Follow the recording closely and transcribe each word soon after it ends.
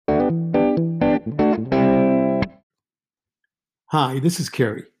Hi, this is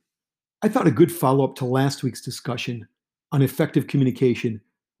Kerry. I thought a good follow up to last week's discussion on effective communication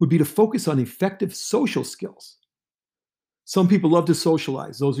would be to focus on effective social skills. Some people love to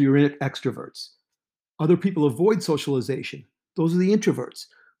socialize, those are your extroverts. Other people avoid socialization, those are the introverts.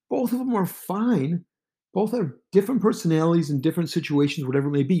 Both of them are fine. Both have different personalities in different situations, whatever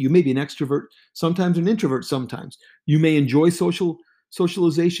it may be. You may be an extrovert sometimes, an introvert sometimes. You may enjoy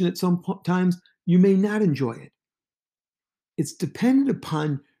socialization at some times. You may not enjoy it. It's dependent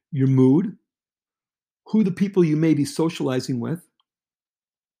upon your mood, who the people you may be socializing with.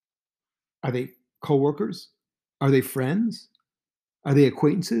 Are they coworkers? Are they friends? Are they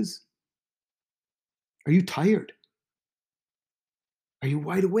acquaintances? Are you tired? Are you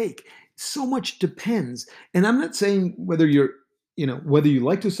wide awake? So much depends. And I'm not saying whether whether you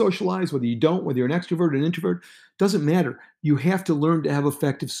like to socialize, whether you don't, whether you're an extrovert, an introvert, doesn't matter. You have to learn to have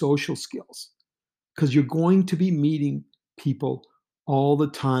effective social skills because you're going to be meeting people all the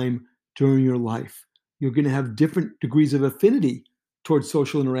time during your life. You're going to have different degrees of affinity towards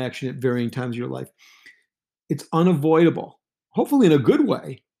social interaction at varying times of your life. It's unavoidable, hopefully in a good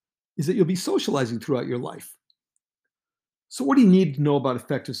way, is that you'll be socializing throughout your life. So, what do you need to know about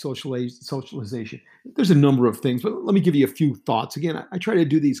effective socialization? There's a number of things, but let me give you a few thoughts. Again, I try to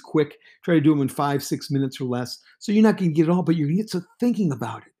do these quick, try to do them in 5, 6 minutes or less. So, you're not going to get it all, but you're going to get to thinking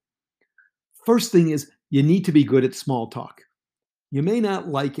about it. First thing is you need to be good at small talk. You may not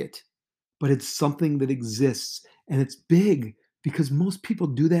like it, but it's something that exists and it's big because most people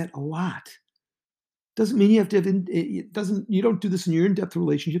do that a lot. Doesn't mean you have to have it doesn't you don't do this in your in-depth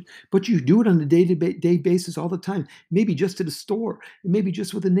relationship, but you do it on a day-to-day basis all the time. Maybe just at a store, maybe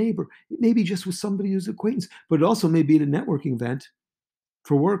just with a neighbor, maybe just with somebody who's acquaintance, but it also may be at a networking event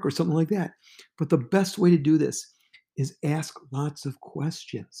for work or something like that. But the best way to do this is ask lots of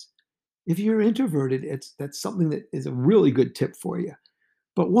questions. If you're introverted, that's something that is a really good tip for you.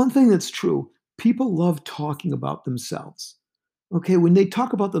 But one thing that's true, people love talking about themselves. Okay, when they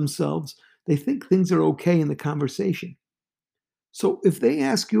talk about themselves, they think things are okay in the conversation. So if they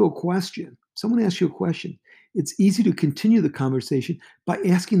ask you a question, someone asks you a question, it's easy to continue the conversation by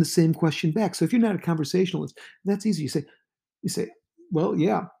asking the same question back. So if you're not a conversationalist, that's easy. You say, well,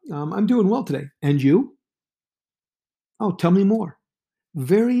 yeah, I'm doing well today. And you? Oh, tell me more.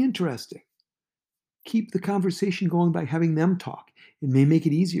 Very interesting. Keep the conversation going by having them talk. It may make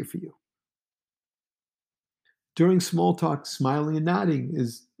it easier for you. During small talk, smiling and nodding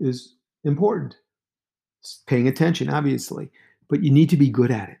is important. Paying attention, obviously, but you need to be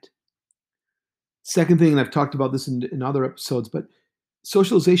good at it. Second thing, and I've talked about this in other episodes, but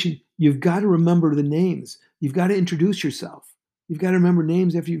socialization, you've got to remember the names. You've got to introduce yourself. You've got to remember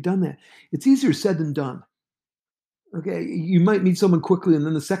names after you've done that. It's easier said than done. Okay, you might meet someone quickly, and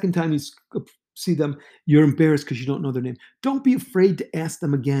then the second time you see them, you're embarrassed because you don't know their name. Don't be afraid to ask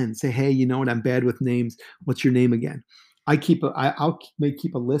them again. Say, hey, you know what? I'm bad with names. What's your name again? I'll may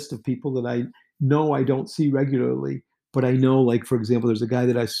keep a list of people that I know I don't see regularly, but I know, like for example, there's a guy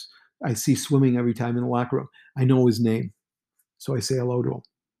that I see swimming every time in the locker room. I know his name, so I say hello to him.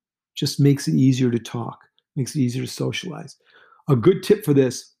 Just makes it easier to talk. Makes it easier to socialize. A good tip for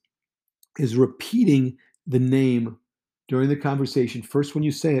this is repeating the name during the conversation. First, when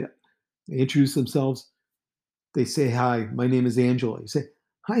you say it, they introduce themselves. They say, hi, my name is Angela. You say,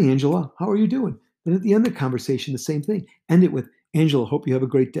 hi, Angela, how are you doing? Then at the end of the conversation, the same thing. End it with, Angela, hope you have a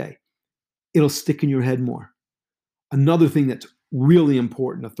great day. It'll stick in your head more. Another thing that's really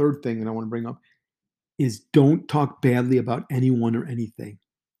important, a third thing that I want to bring up, is don't talk badly about anyone or anything.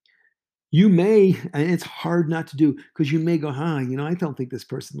 You may, and it's hard not to do, because you may go, I don't think this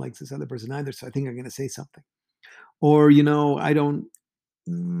person likes this other person either, so I think I'm going to say something. Or, mm,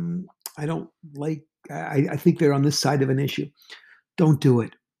 I don't like, I think they're on this side of an issue. Don't do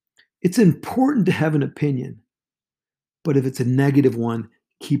it. It's important to have an opinion, but if it's a negative one,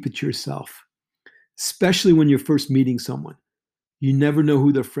 keep it to yourself, especially when you're first meeting someone. You never know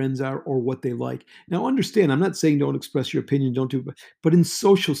who their friends are or what they like. Now, understand, I'm not saying don't express your opinion, don't do it, but in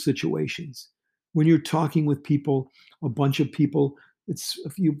social situations, when you're talking with people, a bunch of people,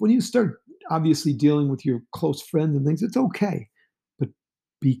 when you start obviously dealing with your close friends and things, it's okay, but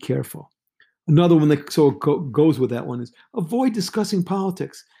be careful. Another one that goes with that one is avoid discussing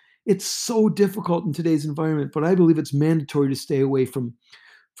politics. It's so difficult in today's environment, but I believe it's mandatory to stay away from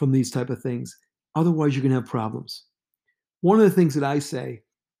these type of things. Otherwise, you're going to have problems. One of the things that I say,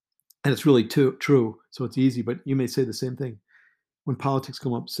 and it's really true, so it's easy, but you may say the same thing. When politics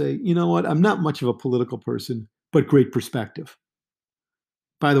come up, say, you know what, I'm not much of a political person, but great perspective.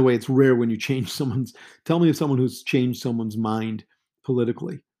 By the way, it's rare when you tell me of someone who's changed someone's mind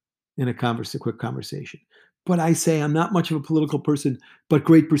politically. in a quick conversation. But I say I'm not much of a political person, but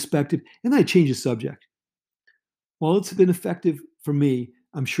great perspective, and then I change the subject. While it's been effective for me,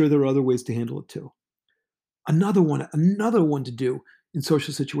 I'm sure there are other ways to handle it too. Another one to do in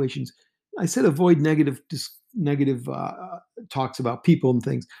social situations. I said avoid negative talks about people and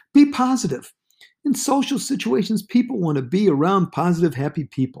things. Be positive. In social situations, people want to be around positive, happy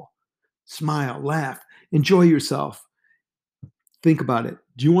people. Smile, laugh, enjoy yourself. Think about it.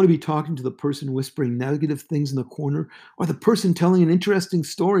 Do you want to be talking to the person whispering negative things in the corner or the person telling an interesting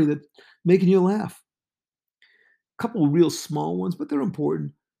story that's making you laugh? A couple of real small ones, but they're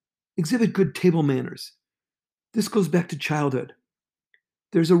important. Exhibit good table manners. This goes back to childhood.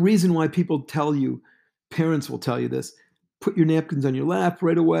 There's a reason why people tell you, parents will tell you this, put your napkins on your lap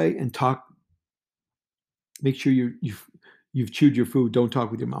right away and talk. Make sure you've chewed your food. Don't talk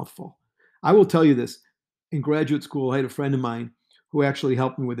with your mouth full. I will tell you this. In graduate school, I had a friend of mine who actually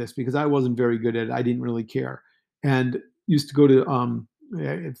helped me with this because I wasn't very good at it. I didn't really care, and used to go to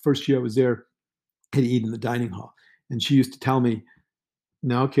first year I was there, had to eat in the dining hall, and she used to tell me,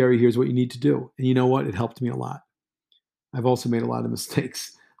 "Now, Carrie, here's what you need to do." And you know what? It helped me a lot. I've also made a lot of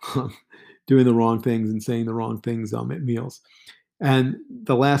mistakes, doing the wrong things and saying the wrong things at meals. And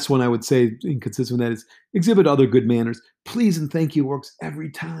the last one I would say, inconsistent with that, is exhibit other good manners. Please and thank you works every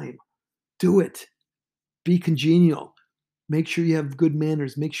time. Do it. Be congenial. Make sure you have good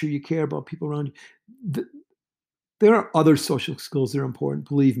manners. Make sure you care about people around you. There are other social skills that are important,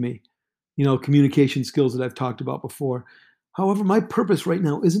 believe me. Communication skills that I've talked about before. However, my purpose right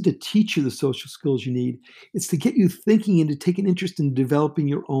now isn't to teach you the social skills you need. It's to get you thinking and to take an interest in developing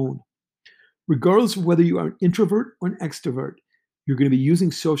your own. Regardless of whether you are an introvert or an extrovert, you're going to be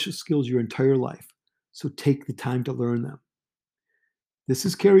using social skills your entire life. So take the time to learn them. This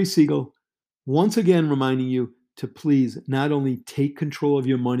is Kerry Siegel, once again reminding you to please not only take control of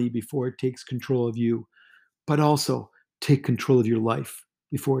your money before it takes control of you, but also take control of your life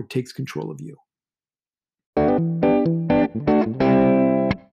before it takes control of you.